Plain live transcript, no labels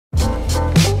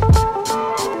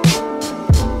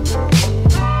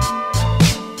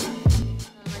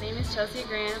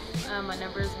Instagram. My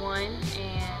number is 1,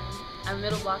 and I'm a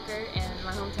middle blocker, and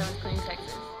my hometown is Clinton,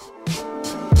 Texas.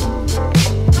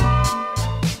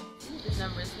 This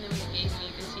number is the number they gave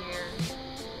me this year,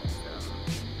 so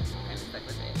I'm kind of stuck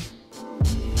with it.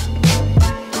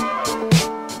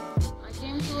 I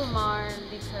came to Lamar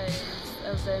because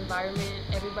of the environment.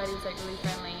 Everybody was like really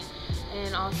friendly,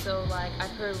 and also like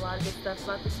I've heard a lot of good stuff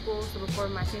about the school, so before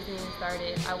my season even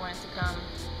started I wanted to come,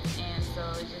 and so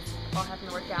it just all happened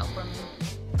to work out for me.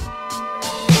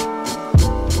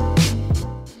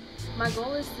 My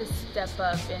goal is to step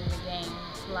up in the game,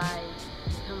 like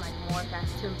become like more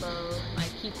fast tempo,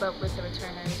 like keep up with the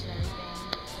returners and everything,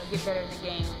 so get better in the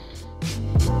game.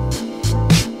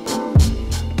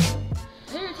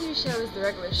 My favorite TV show is The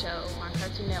Regular Show on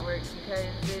Cartoon Network because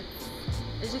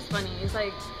it's just funny. It's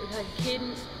like a kid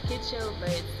show, but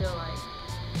it's still like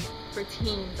for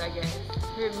teens, I guess.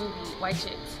 Favorite movie, White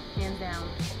Chicks, hands down.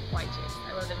 White Chicks.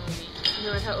 I love that movie.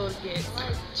 No matter how old it gets.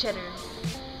 Cheddars.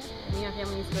 Me and my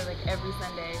family used to go like every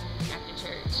Sunday after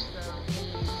church. So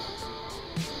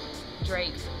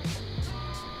Drake,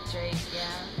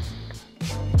 yeah.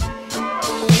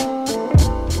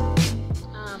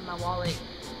 My wallet.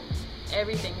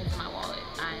 Everything is in my wallet.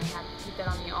 I have to keep that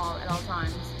on me at all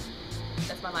times.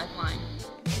 That's my lifeline.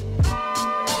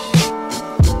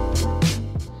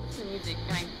 Listen to music,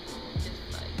 and I just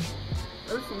like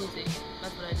listen to music.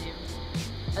 That's what I do.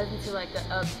 I listen to like an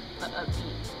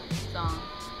upbeat song.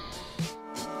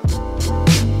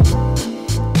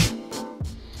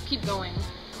 Keep going,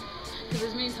 because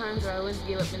there's many times where I always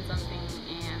give up in something,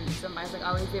 and somebody's like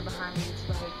always there behind me. It's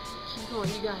like, keep going,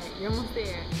 you got it, you're almost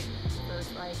there. So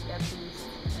it's like that boost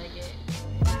that I get.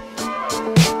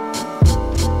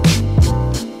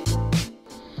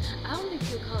 I don't think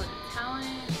you'll call it talent,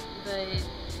 but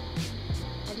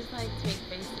I just like to make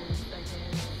faces, I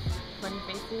guess. Funny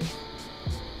faces.